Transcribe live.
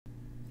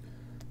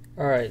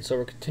Alright, so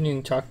we're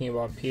continuing talking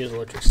about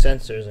piezoelectric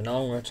sensors, and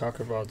now I'm going to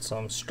talk about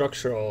some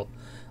structural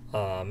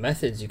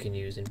methods you can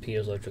use in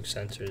piezoelectric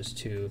sensors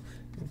to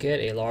get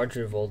a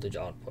larger voltage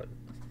output.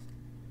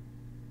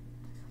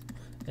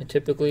 And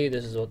typically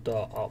this is what the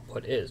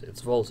output is,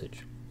 it's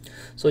voltage.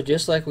 So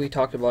just like we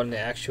talked about in the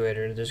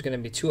actuator, there's going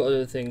to be two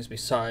other things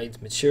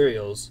besides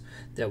materials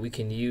that we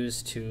can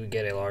use to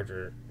get a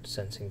larger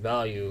sensing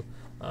value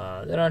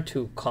that aren't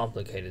too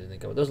complicated to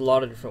think about. There's a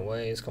lot of different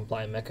ways,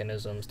 compliant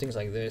mechanisms, things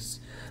like this.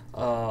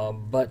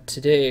 But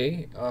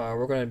today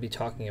we're going to be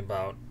talking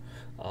about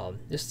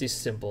just these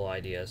simple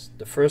ideas.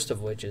 The first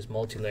of which is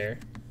multi-layer.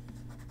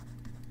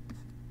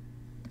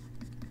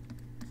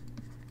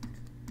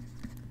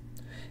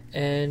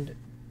 And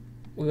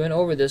we went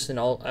over this in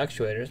all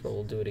actuators, but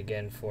we'll do it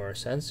again for our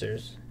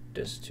sensors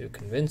just to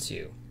convince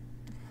you.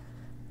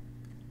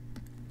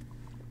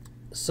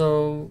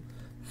 So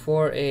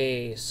for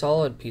a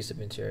solid piece of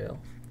material,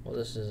 well,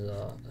 this is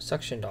a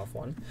sectioned off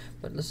one,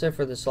 but let's say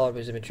for the solid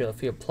piece of material,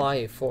 if we apply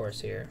a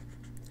force here,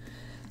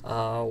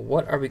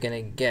 what are we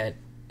going to get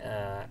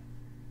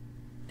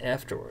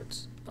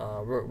afterwards?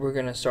 We're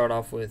going to start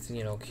off with,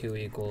 Q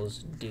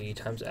equals D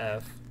times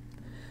F,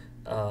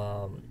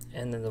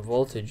 and then the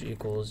voltage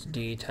equals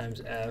D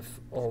times F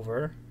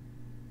over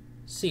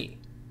C,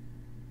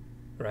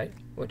 right?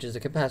 Which is the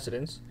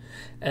capacitance.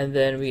 And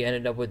then we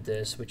ended up with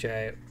this, which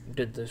I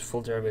did the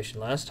full derivation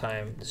last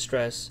time, the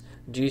stress,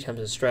 G times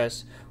the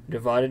stress,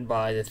 divided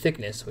by the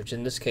thickness, which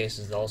in this case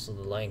is also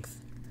the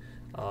length.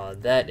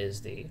 That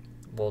is the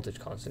voltage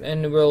constant.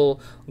 And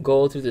we'll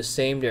go through the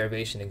same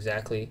derivation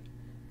exactly,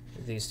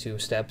 these two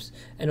steps,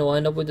 and we'll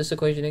end up with this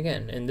equation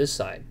again in this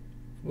side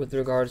with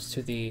regards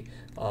to the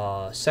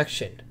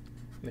sectioned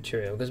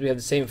material, because we have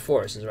the same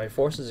forces, right?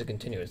 Forces are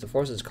continuous. The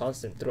force is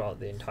constant throughout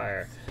the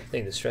entire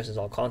thing. The stress is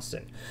all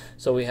constant.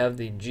 So we have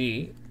the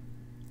G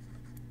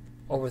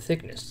over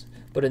thickness.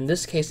 But in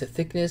this case, the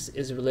thickness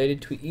is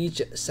related to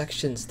each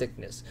section's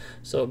thickness.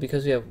 So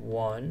because we have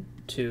 1,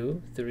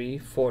 2, 3,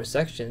 4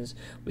 sections,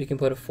 we can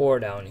put a 4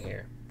 down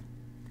here.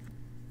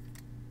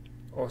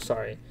 Or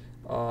sorry,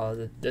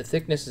 the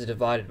thickness is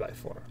divided by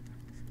 4.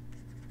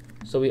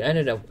 So we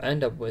end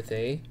up with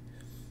a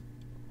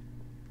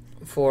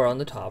 4 on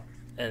the top,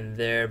 and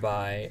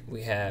thereby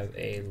we have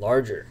a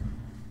larger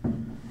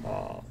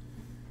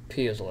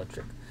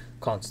piezoelectric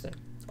constant,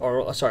 or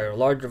a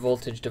larger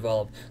voltage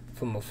developed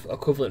from an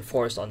equivalent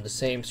force on these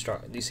same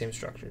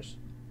structures.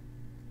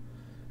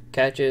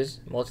 Catches,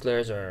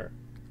 multilayers are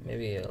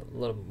maybe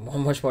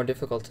much more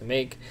difficult to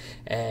make,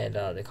 and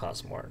they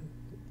cost more.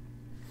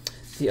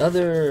 The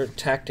other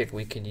tactic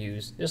we can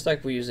use, just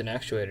like we use in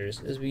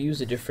actuators, is we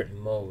use a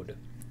different mode.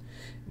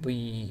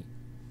 We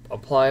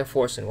apply a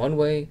force in one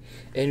way,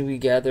 and we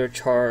gather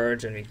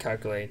charge, and we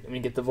calculate, and we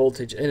get the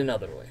voltage in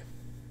another way.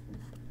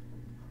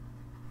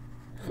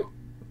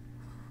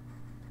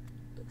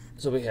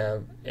 So we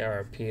have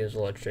our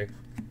piezoelectric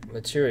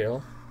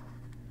material,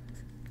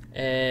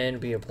 and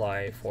we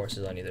apply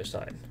forces on either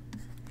side.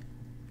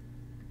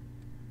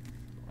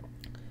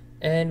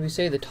 And we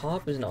say the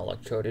top is not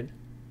electroded,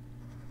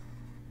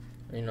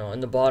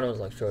 and the bottom is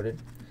electroded,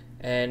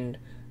 and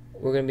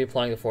we're going to be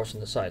applying the force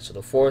on the side. So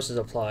the force is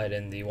applied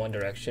in the one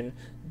direction,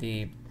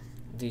 the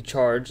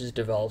charge is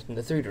developed in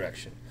the 3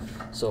 direction.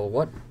 So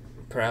what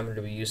parameter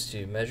do we use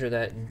to measure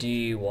that?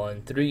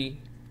 D13.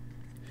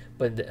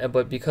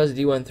 But because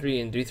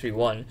D13 and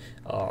D31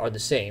 are the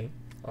same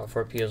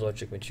for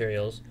piezoelectric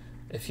materials,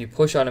 if you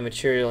push on a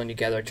material and you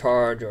gather a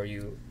charge, or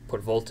you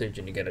put voltage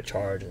and you get a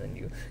charge and then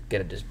you get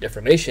a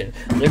deformation,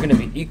 they're going to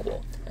be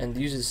equal and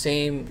use the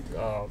same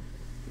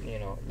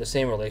the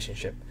same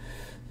relationship.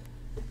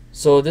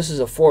 So this is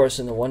a force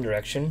in the one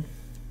direction,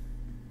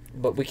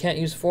 but we can't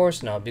use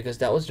force now because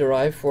that was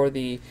derived for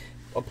the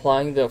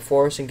applying the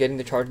force and getting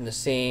the charge on the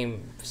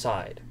same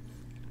side.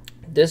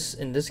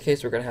 In this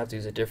case, we're going to have to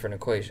use a different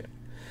equation.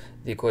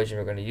 The equation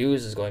we're going to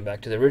use is going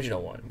back to the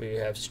original one. We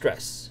have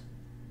stress,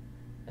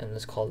 and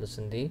let's call this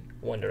in the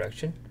one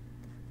direction,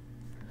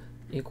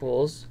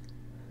 equals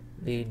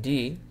the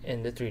D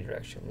in the 3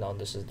 direction. Now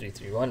this is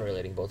D31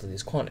 relating both of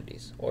these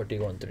quantities, or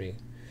D13.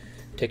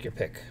 Take your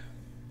pick.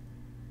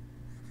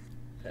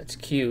 That's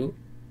Q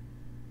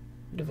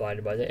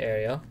divided by the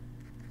area,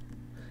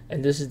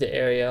 and this is the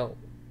area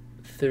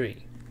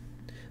 3,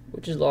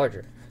 which is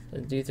larger. So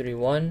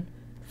D31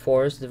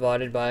 force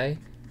divided by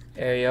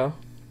area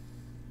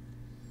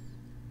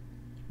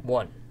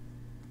 1.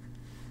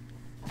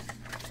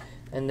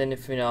 And then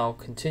if we now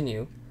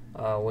continue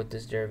with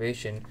this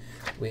derivation,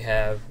 we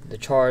have the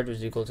charge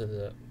is equal to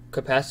the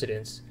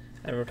capacitance,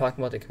 and we're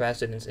talking about the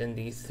capacitance in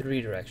the 3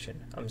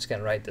 direction. I'm just going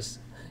to write this.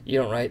 You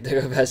don't write the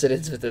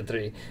capacitance with the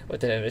 3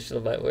 with an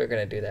initial, but we're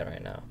going to do that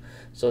right now.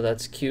 So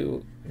that's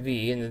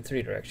QV in the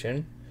 3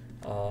 direction,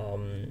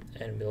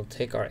 and we'll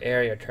take our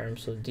area term.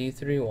 So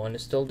D31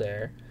 is still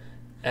there.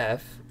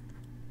 F,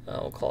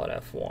 we'll call it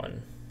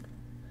F1,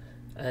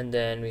 and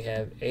then we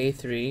have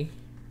A3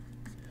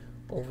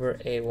 over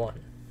A1.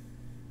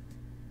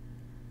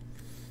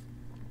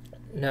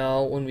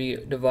 Now when we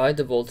divide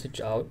the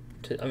voltage out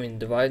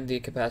divide the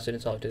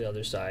capacitance off to the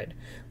other side,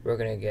 we're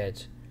going to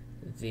get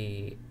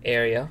the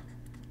area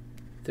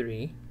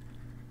 3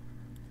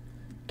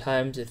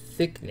 times the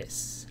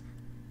thickness.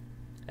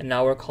 And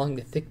now we're calling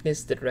the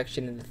thickness the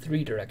direction in the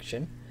 3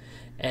 direction.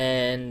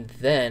 And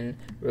then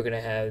we're going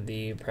to have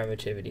the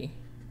permittivity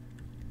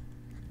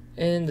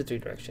in the 3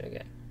 direction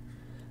again.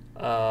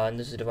 And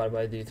this is divided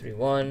by the 3,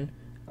 1.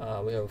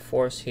 We have a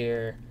force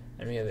here,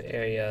 and we have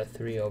area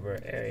 3 over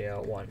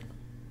area 1.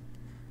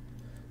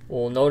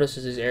 We'll notice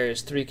as these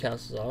areas 3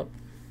 cancels out.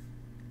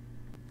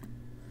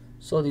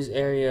 So these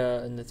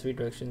area in the 3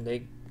 direction,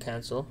 they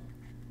cancel.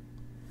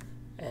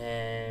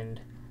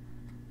 And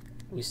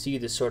we see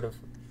this sort of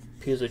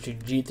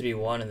piezoelectric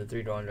G31 in the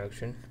 3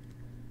 direction.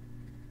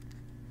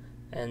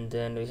 And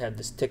then we have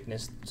this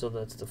thickness, so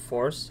that's the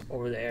force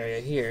over the area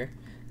here.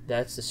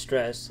 That's the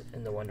stress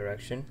in the 1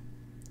 direction,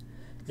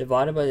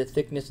 divided by the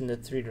thickness in the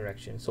 3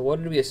 direction. So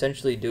what did we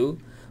essentially do?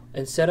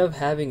 Instead of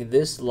having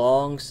this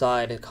long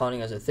side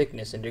counting as a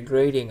thickness and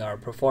degrading our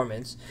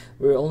performance,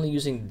 we're only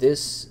using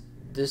this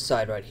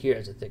side right here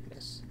as a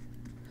thickness.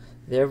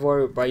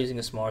 Therefore, by using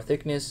a smaller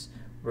thickness,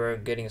 we're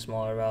getting a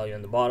smaller value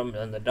on the bottom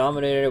and the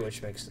denominator,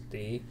 which makes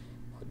the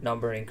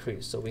number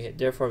increase. So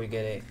therefore we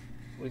get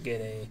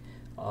a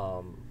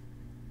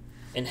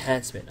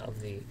enhancement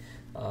of the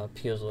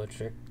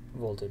piezoelectric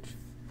voltage.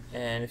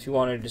 And if you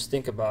want to just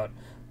think about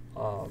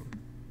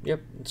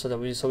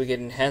so we get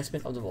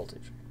enhancement of the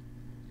voltage.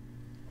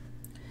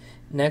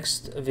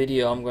 Next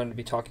video I'm going to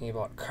be talking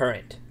about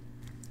current.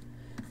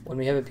 When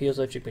we have a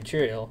piezoelectric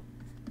material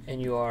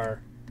and you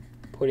are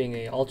putting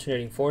a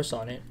alternating force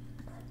on it,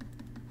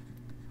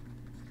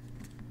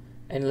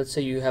 and let's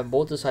say you have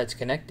both the sides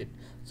connected,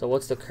 so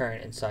what's the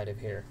current inside of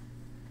here?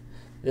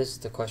 This is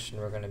the question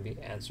we're going to be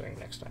answering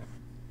next time.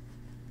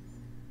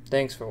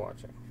 Thanks for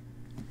watching.